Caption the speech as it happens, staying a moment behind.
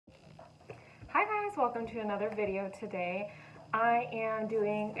guys, welcome to another video today. I am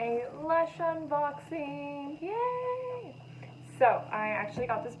doing a Lush unboxing, yay! So I actually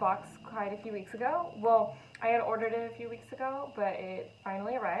got this box quite a few weeks ago. Well, I had ordered it a few weeks ago, but it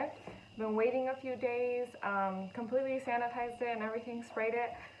finally arrived. I've been waiting a few days, completely sanitized it and everything, sprayed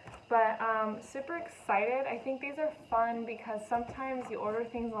it. But super excited. I think these are fun because sometimes you order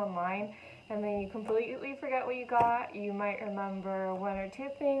things online and then you completely forget what you got. You might remember one or two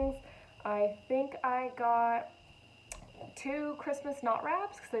things. I think I got 2 Christmas knot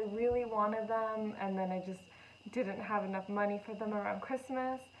wraps because I really wanted them, and then I just didn't have enough money for them around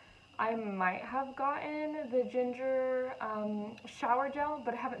Christmas. I might have gotten the ginger shower gel,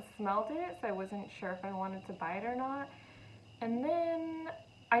 but I haven't smelled it, so I wasn't sure if I wanted to buy it or not. And then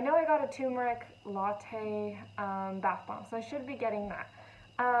I know I got a turmeric latte bath bomb, so I should be getting that.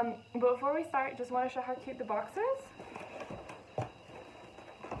 But before we start, just want to show how cute the box is.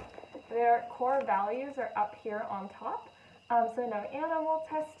 Their core values are up here on top. So no animal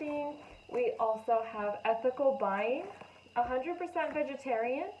testing. We also have ethical buying, 100%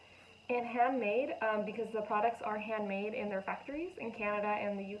 vegetarian, and handmade because the products are handmade in their factories in Canada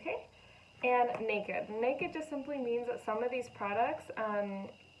and the UK. And naked. Naked just simply means that some of these products,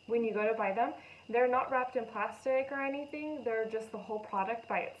 when you go to buy them, they're not wrapped in plastic or anything. They're just the whole product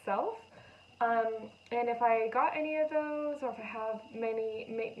by itself. And if I got any of those, or if I have many,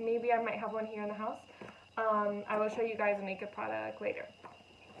 maybe I might have one here in the house, I will show you guys a naked product later.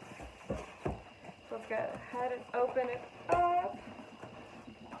 So let's go ahead and open it up.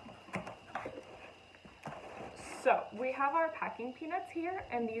 So we have our packing peanuts here,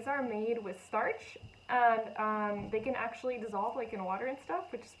 and these are made with starch, and they can actually dissolve like in water and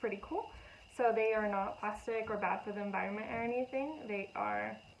stuff, which is pretty cool. So they are not plastic or bad for the environment or anything. They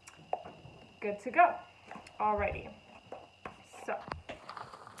are good to go. Alrighty. So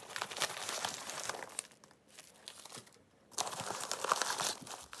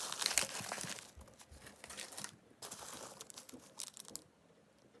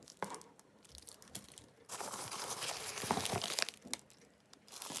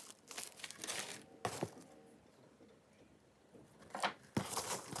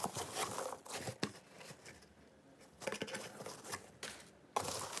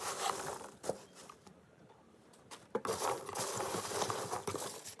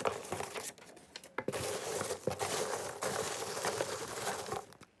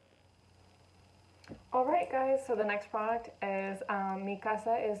alright guys, so the next product is Mi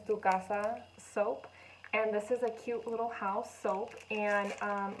Casa es Tu Casa soap, and this is a cute little house soap, and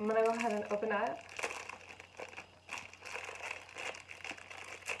I'm going to go ahead and open it.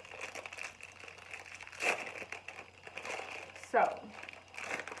 So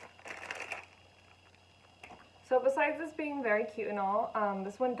besides this being very cute and all,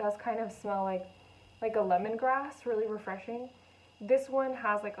 this one does kind of smell like a lemongrass, really refreshing. This one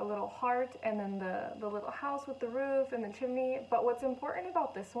has like a little heart, and then the little house with the roof and the chimney. But what's important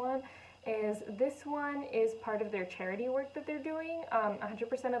about this one is part of their charity work that they're doing.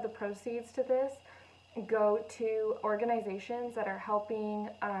 100% of the proceeds to this go to organizations that are helping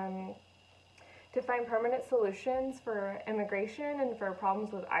to find permanent solutions for immigration and for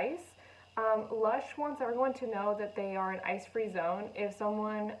problems with ICE. Lush wants everyone to know that they are an ICE-free zone. If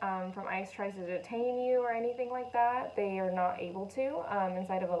someone from ICE tries to detain you or anything like that, they are not able to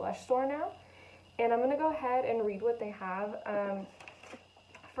inside of a Lush store now. And I'm going to go ahead and read what they have.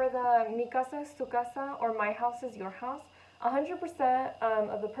 For the Mi Casa es Tu Casa, or My House is Your House, 100%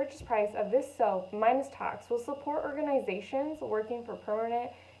 of the purchase price of this soap, minus tax, will support organizations working for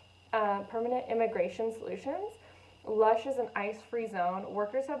permanent immigration solutions. Lush is an ICE-free zone.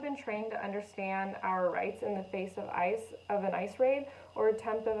 Workers have been trained to understand our rights in the face of an ICE raid or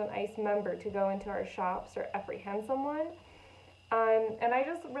attempt of an ICE member to go into our shops or apprehend someone. And I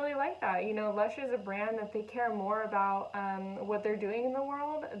just really like that. You know, Lush is a brand that they care more about what they're doing in the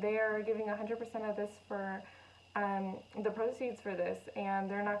world. They are giving 100% of this for the proceeds for this, and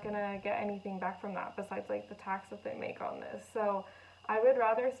they're not going to get anything back from that besides like the tax that they make on this. So I would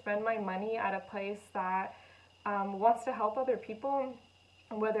rather spend my money at a place that wants to help other people,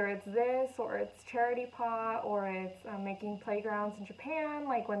 whether it's this or it's Charity Pot or it's making playgrounds in Japan,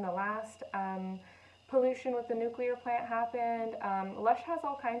 like when the last pollution with the nuclear plant happened. Lush has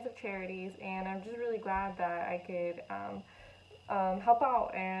all kinds of charities, and I'm just really glad that I could help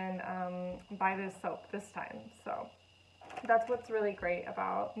out and buy this soap this time. So that's what's really great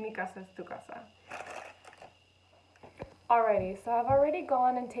about Mi Casa es Tu Casa. Alrighty, so I've already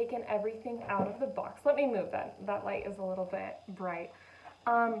gone and taken everything out of the box. Let me move that. That light is a little bit bright.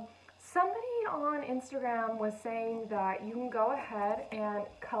 Somebody on Instagram was saying that you can go ahead and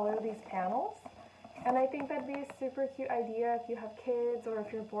color these panels. And I think that'd be a super cute idea if you have kids or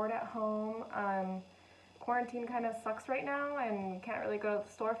if you're bored at home. Quarantine kind of sucks right now and you can't really go to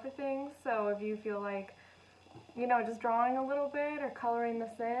the store for things. So if you feel like, you know, just drawing a little bit or coloring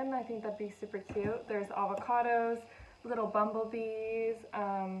this in, I think that'd be super cute. There's avocados, little bumblebees,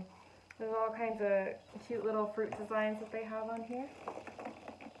 there's all kinds of cute little fruit designs that they have on here.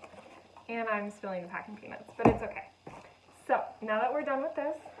 And I'm spilling the packing peanuts, but it's okay. So now that we're done with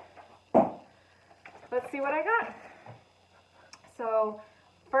this, let's see what I got. So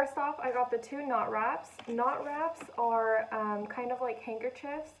first off, I got the 2 knot wraps. Knot wraps are kind of like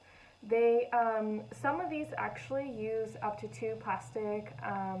handkerchiefs. They, some of these actually use up to 2 plastic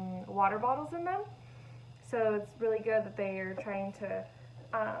water bottles in them. So it's really good that they are trying to,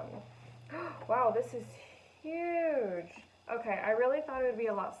 wow, this is huge. Okay, I really thought it would be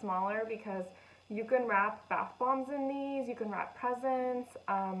a lot smaller because you can wrap bath bombs in these, you can wrap presents,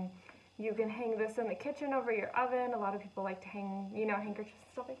 you can hang this in the kitchen over your oven. A lot of people like to hang, you know, handkerchiefs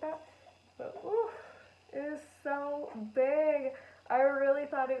and stuff like that. But, ooh, it is so big. I really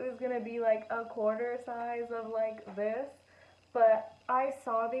thought it was going to be like a quarter size of like this. But I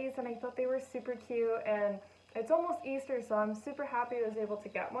saw these and I thought they were super cute. And it's almost Easter, so I'm super happy I was able to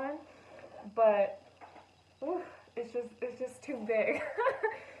get one. But, ooh, it's just too big.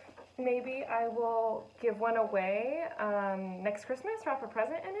 Maybe I will give one away next Christmas, wrap a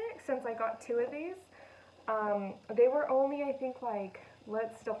present in it, since I got 2 of these. They were only, I think, like,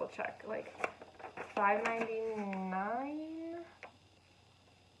 let's double check, like $5.99.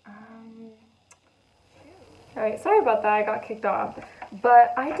 Alright, sorry about that, I got kicked off.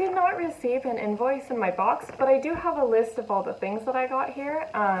 But I did not receive an invoice in my box, but I do have a list of all the things that I got here,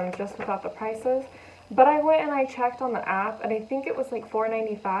 just without the prices. But I went and I checked on the app, and I think it was like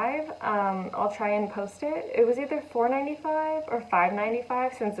 $4.95. I'll try and post it. It was either $4.95 or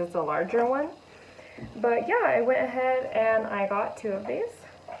 $5.95 since it's a larger one. But yeah, I went ahead and I got 2 of these.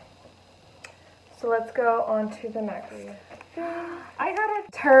 So let's go on to the next. I got a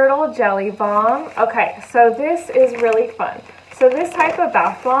turtle jelly bomb. Okay, so this is really fun. So this type of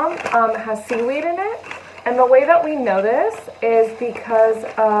bath bomb has seaweed in it. And the way that we know this is because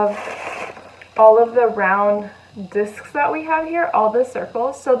of all of the round discs that we have here, all the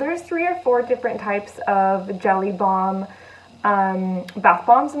circles. So there's 3 or 4 different types of jelly bomb bath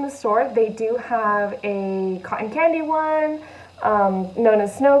bombs in the store. They do have a cotton candy one, known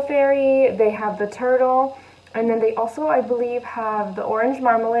as Snow Fairy. They have the turtle, and then they also, I believe, have the orange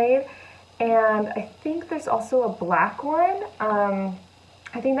marmalade, and I think there's also a black one. I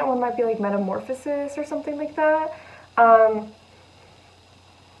think that one might be like Metamorphosis or something like that.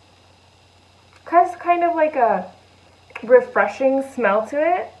 Has kind of like a refreshing smell to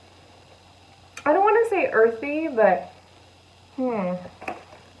it. I don't want to say earthy, but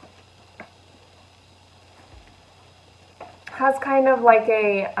has kind of like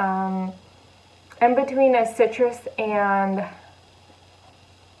a in between a citrus and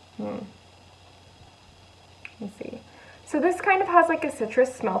let's see. So this kind of has like a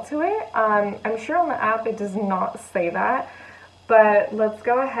citrus smell to it. I'm sure on the app it does not say that, but let's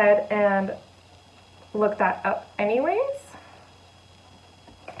go ahead and look that up anyways.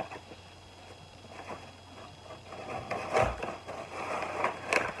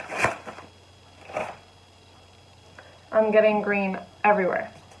 I'm getting green everywhere.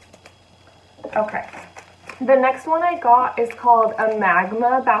 Okay. The next one I got is called a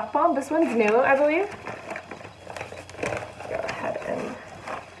Magma Bath Bomb. This one's new, I believe. Go ahead and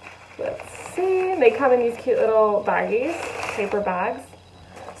let's see. They come in these cute little baggies, paper bags.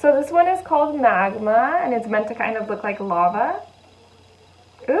 So this one is called Magma, and it's meant to kind of look like lava.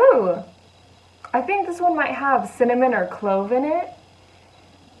 Ooh, I think this one might have cinnamon or clove in it.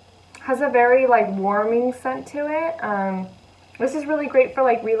 Has a very like warming scent to it. This is really great for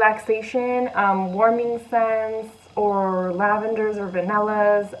like relaxation. Warming scents or lavenders or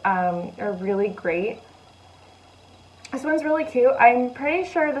vanillas are really great. This one's really cute. I'm pretty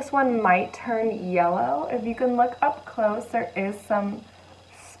sure this one might turn yellow. If you can look up close, there is some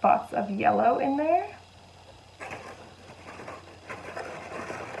spots of yellow in there.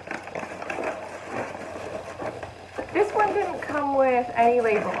 This one didn't come with any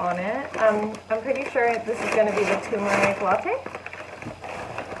label on it. I'm pretty sure this is going to be the turmeric latte.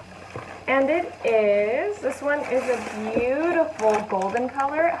 And it is, this one is a beautiful golden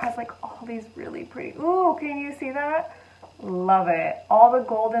color. It has like all these really pretty, ooh, can you see that? Love it. All the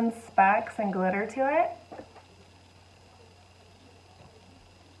golden specks and glitter to it.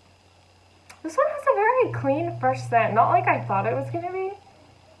 This one has a very clean, fresh scent. Not like I thought it was going to be.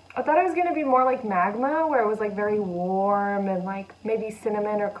 I thought it was gonna be more like magma, where it was like very warm and like maybe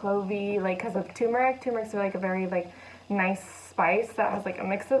cinnamon or clovey, like because of turmeric. Turmeric's like a very like nice spice that has like a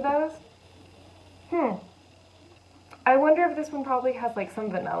mix of those. I wonder if this one probably has like some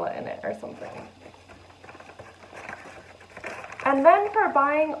vanilla in it or something. And then for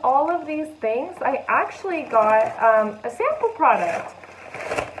buying all of these things, I actually got a sample product.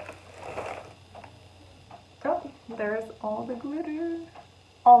 Oh, there's all the glitter.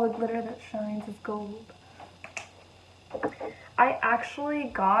 All the glitter that shines is gold. I actually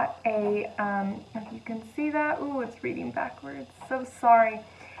got a, if you can see that, ooh, it's reading backwards, so sorry.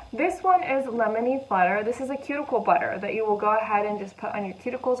 This one is lemony flutter. This is a cuticle butter that you will go ahead and just put on your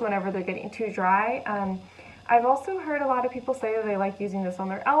cuticles whenever they're getting too dry. I've also heard a lot of people say that they like using this on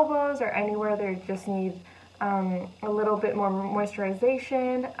their elbows or anywhere they just need a little bit more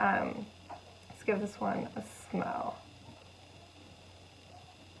moisturization. Let's give this one a smell.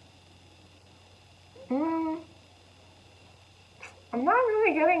 I'm not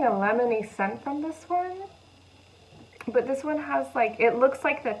really getting a lemony scent from this one, but this one has like, it looks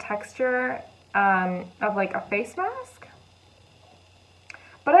like the texture of like a face mask.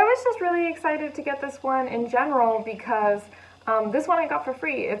 But I was just really excited to get this one in general because this one I got for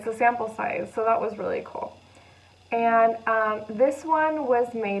free. It's a sample size, so that was really cool. And this one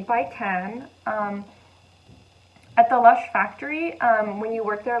was made by Ken. At the Lush factory, when you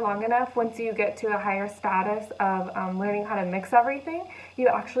work there long enough, once you get to a higher status of learning how to mix everything, you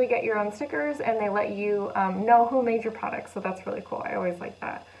actually get your own stickers and they let you know who made your product. So that's really cool. I always like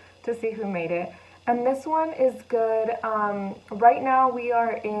that, to see who made it. And this one is good. Right now we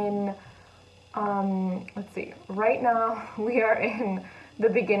are in, let's see, right now we are in the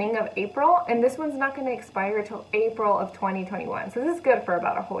beginning of April, and this one's not going to expire until April of 2021. So this is good for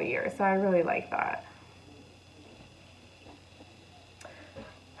about a whole year. So I really like that.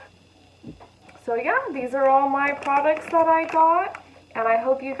 So yeah, these are all my products that I got, and I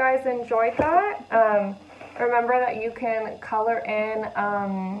hope you guys enjoyed that. Remember that you can color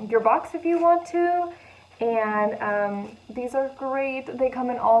in your box if you want to, and these are great. They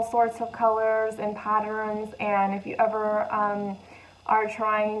come in all sorts of colors and patterns, and if you ever are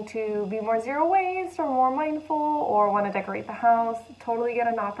trying to be more zero waste or more mindful or want to decorate the house, totally get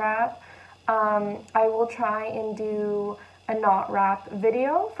a knot wrap. I will try and do a knot wrap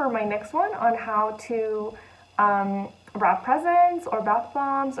video for my next one on how to wrap presents or bath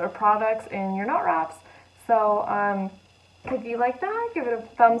bombs or products in your knot wraps. So if you like that, give it a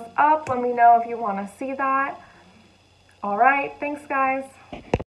thumbs up. Let me know if you want to see that. All right, thanks guys.